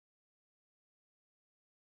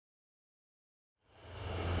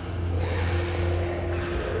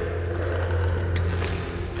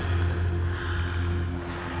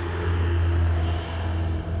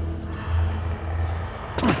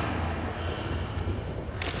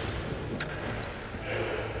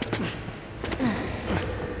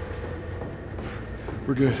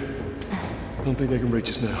We're good. I don't think they can reach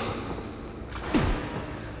us now.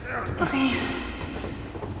 Okay.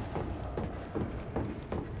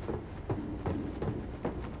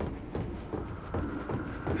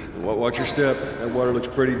 Watch your step. That water looks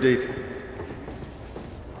pretty deep.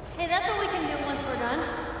 Hey, that's what we can do once we're done.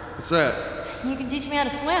 What's that? You can teach me how to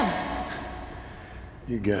swim.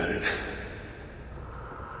 You got it.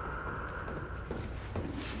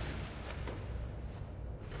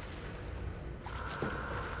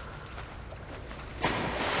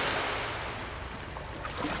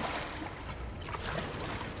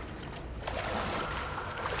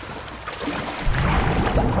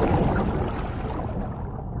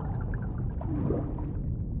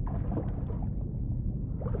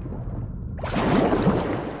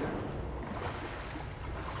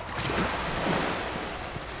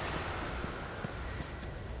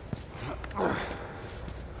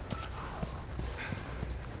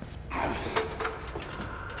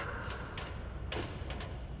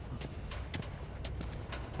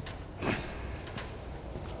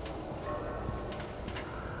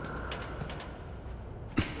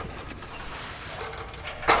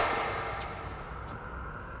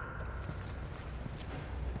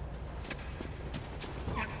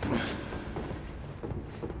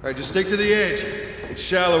 All right, just stick to the edge. It's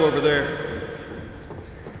shallow over there.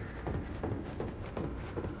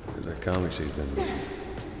 There's that comic she's been reading.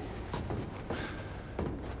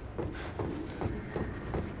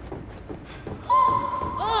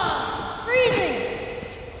 Oh, freezing!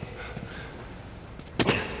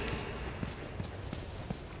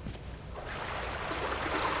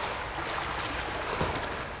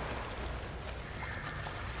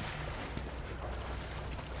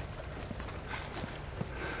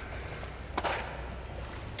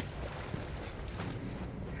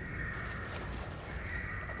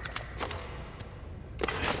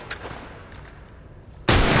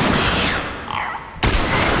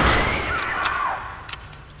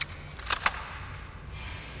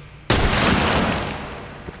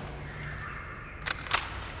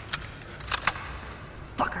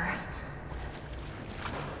 Fucker.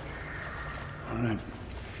 All right.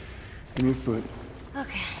 Give me a foot.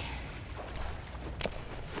 Okay.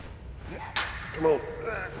 Come on.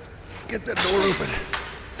 Get that door open.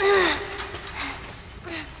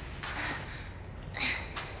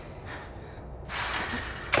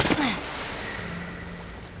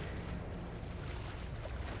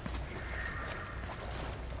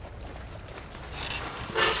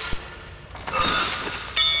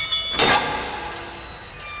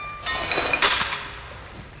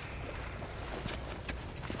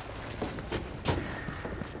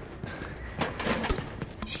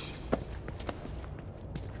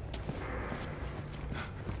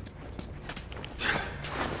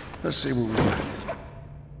 Let's see what we got.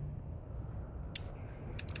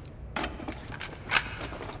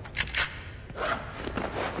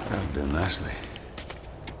 That'll do nicely.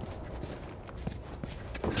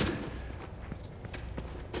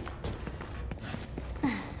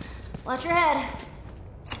 Watch your head.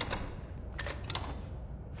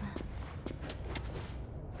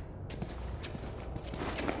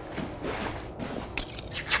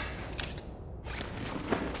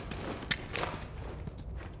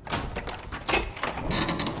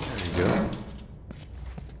 There you go.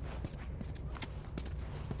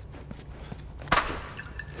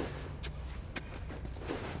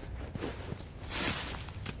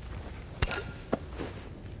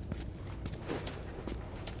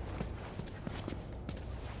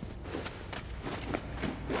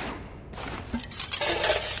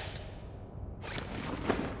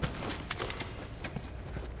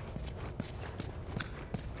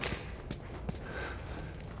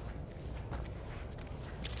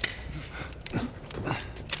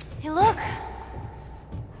 Hey, look.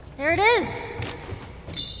 There it is.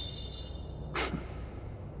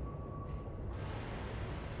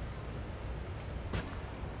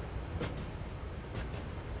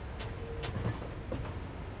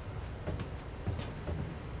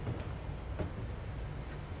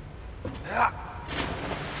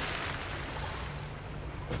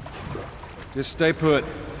 Just stay put.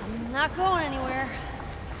 I'm not going anywhere.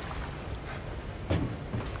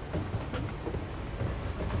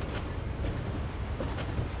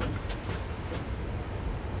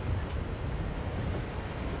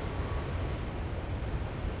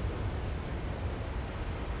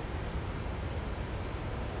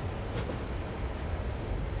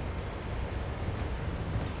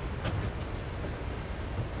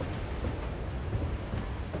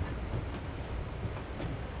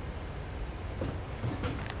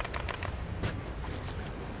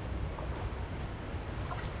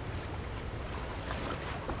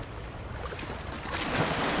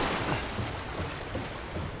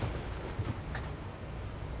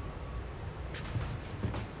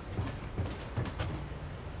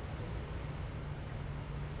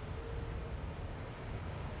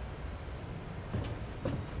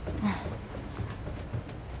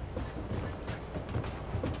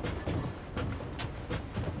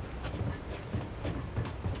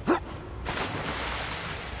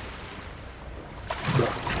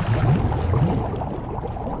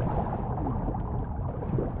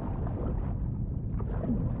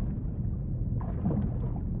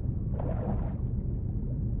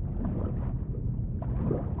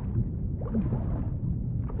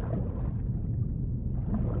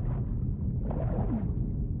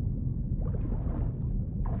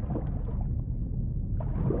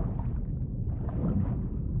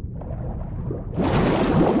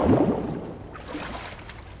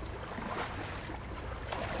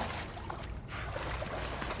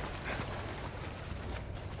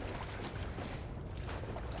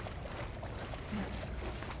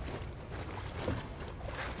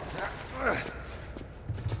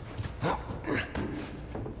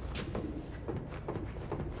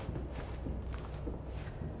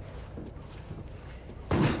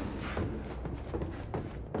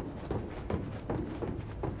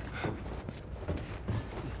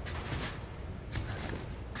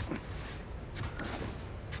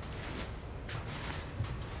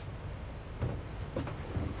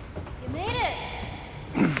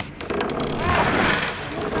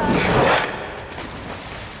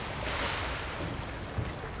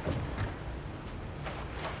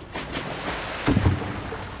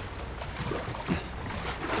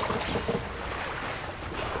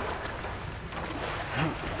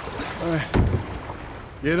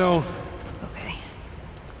 Get on. Okay.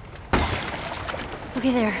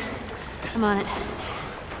 Okay, there. I'm on it.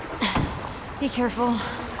 Be careful.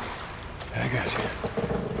 I got you.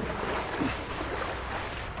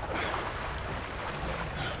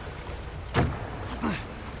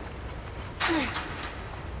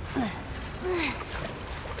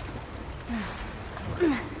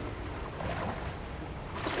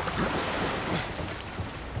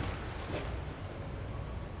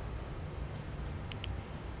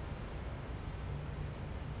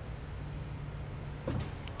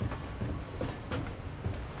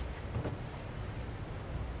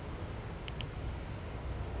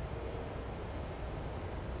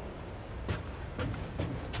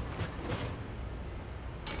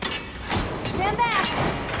 Stand back!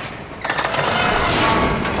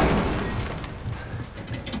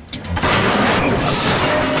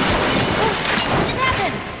 What just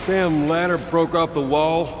happened? Damn ladder broke off the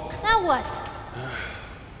wall. Now what?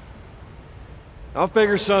 I'll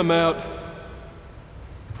figure something out.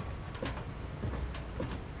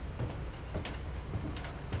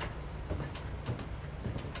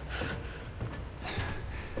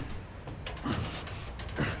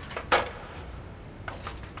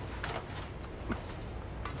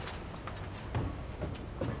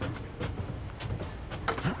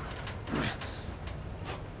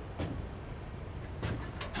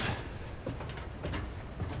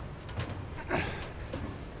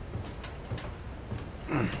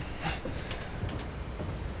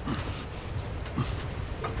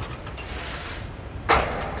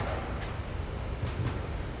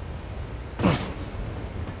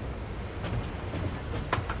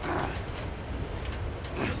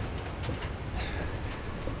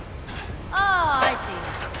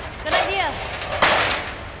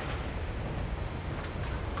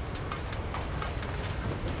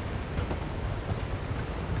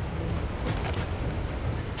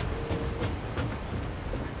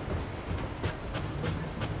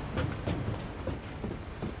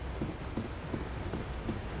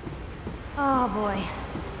 Oh boy.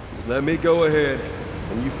 Let me go ahead,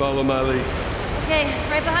 and you follow my lead. Okay,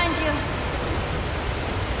 right behind you.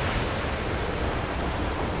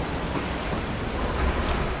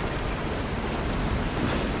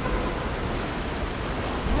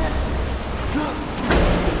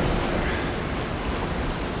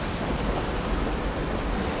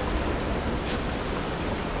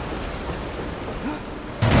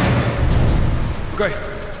 Okay,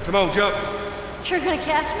 come on, jump. You're gonna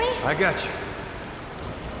catch me? I got you.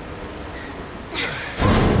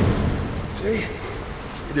 See?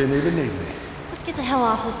 You didn't even need me. Let's get the hell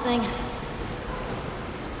off this thing.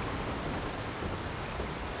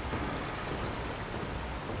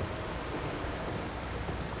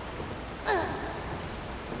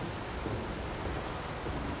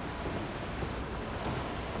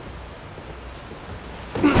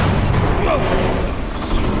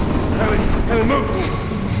 Ellie, move!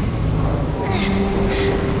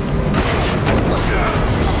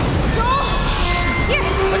 Joel!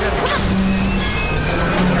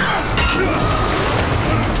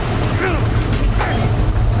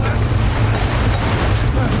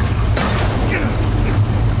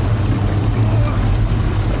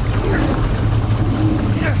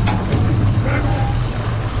 Here! Come on!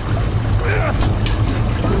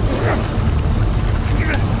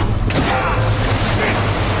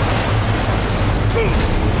 Move!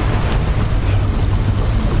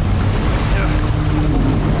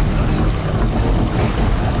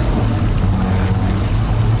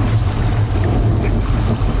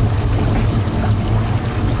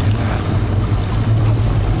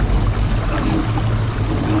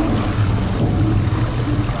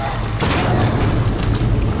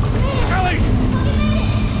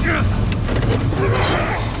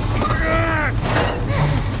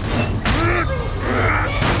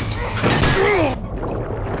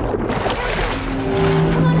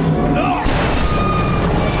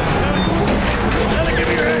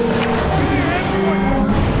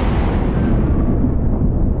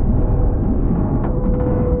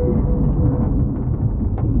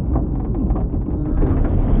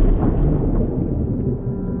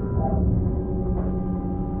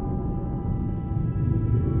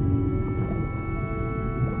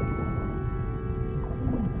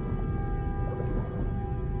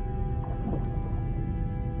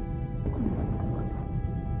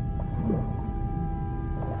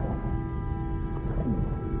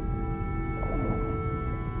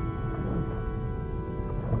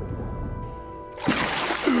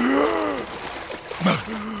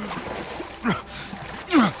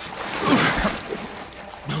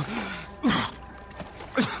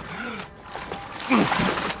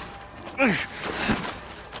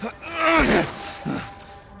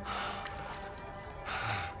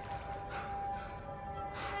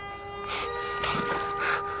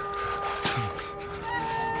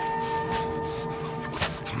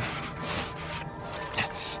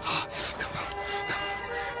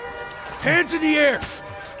 Hands in the air!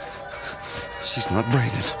 She's not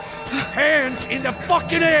breathing. Hands in the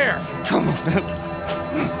fucking air! Come on.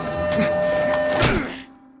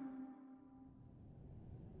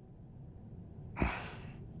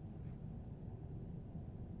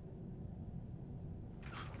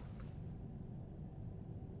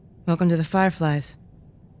 Welcome to the Fireflies.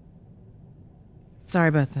 Sorry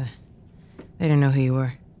about that. They didn't know who you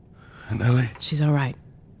were. And Ellie? She's all right.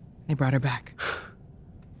 They brought her back.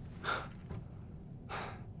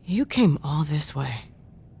 You came all this way.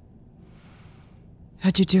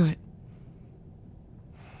 How'd you do it?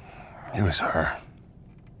 It was her.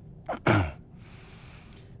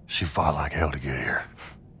 She fought like hell to get here.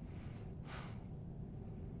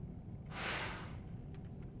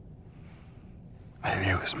 Maybe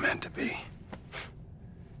it was meant to be.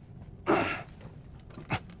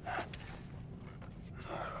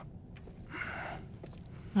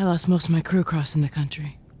 I lost most of my crew crossing the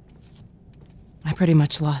country. I pretty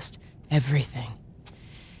much lost everything.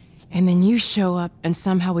 And then you show up, and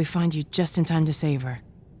somehow we find you just in time to save her.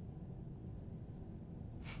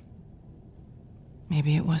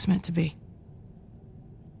 Maybe it was meant to be.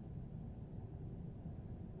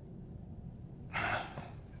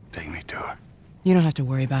 Take me to her. You don't have to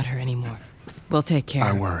worry about her anymore. We'll take care I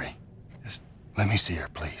of her. worry. Just let me see her,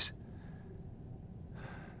 please.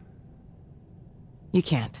 You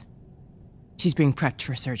can't. She's being prepped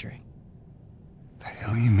for surgery. The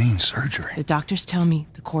hell do you mean, surgery? The doctors tell me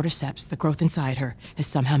the cordyceps, the growth inside her, has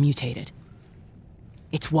somehow mutated.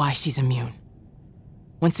 It's why she's immune.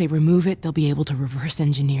 Once they remove it, they'll be able to reverse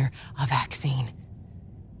engineer a vaccine.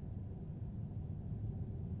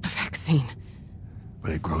 A vaccine.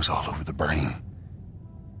 But it grows all over the brain.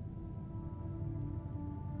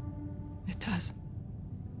 It does.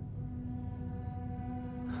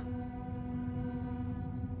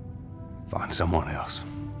 Find someone else.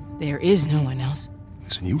 There is no one else.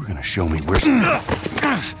 Listen, you were gonna show me where...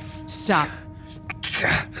 Stop.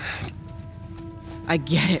 I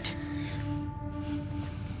get it.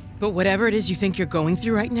 But whatever it is you think you're going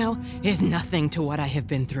through right now is nothing to what I have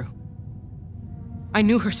been through. I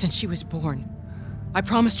knew her since she was born. I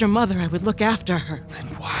promised your mother I would look after her. Then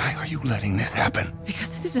why are you letting this happen?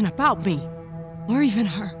 Because this isn't about me, or even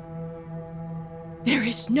her. There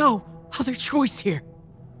is no other choice here.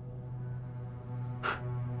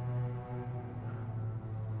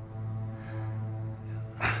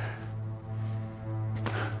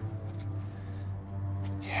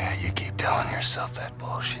 Yeah, you keep telling yourself that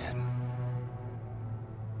bullshit.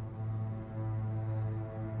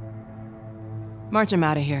 March him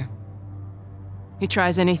out of here. He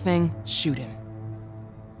tries anything, shoot him.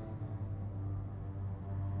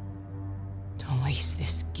 Don't waste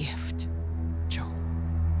this gift, Joel.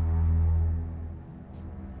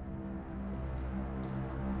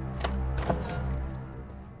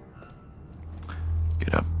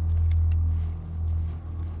 Get up.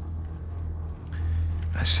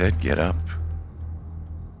 I said get up.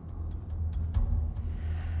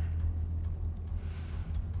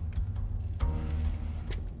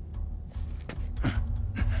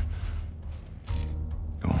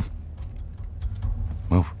 Go on.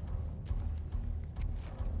 Move.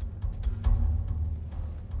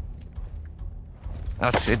 I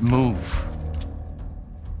said move.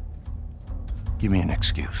 Give me an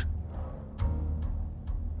excuse.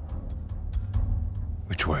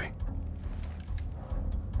 Which way?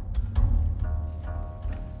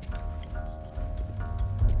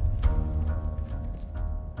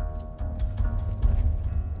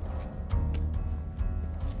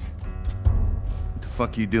 What the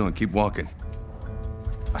fuck are you doing? Keep walking.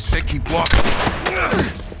 I said keep walking.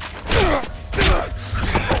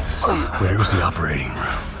 Where's the operating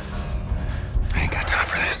room? I ain't got time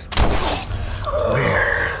for this.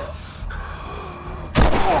 Where?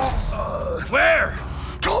 Where?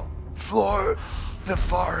 Top floor, the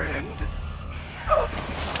far end.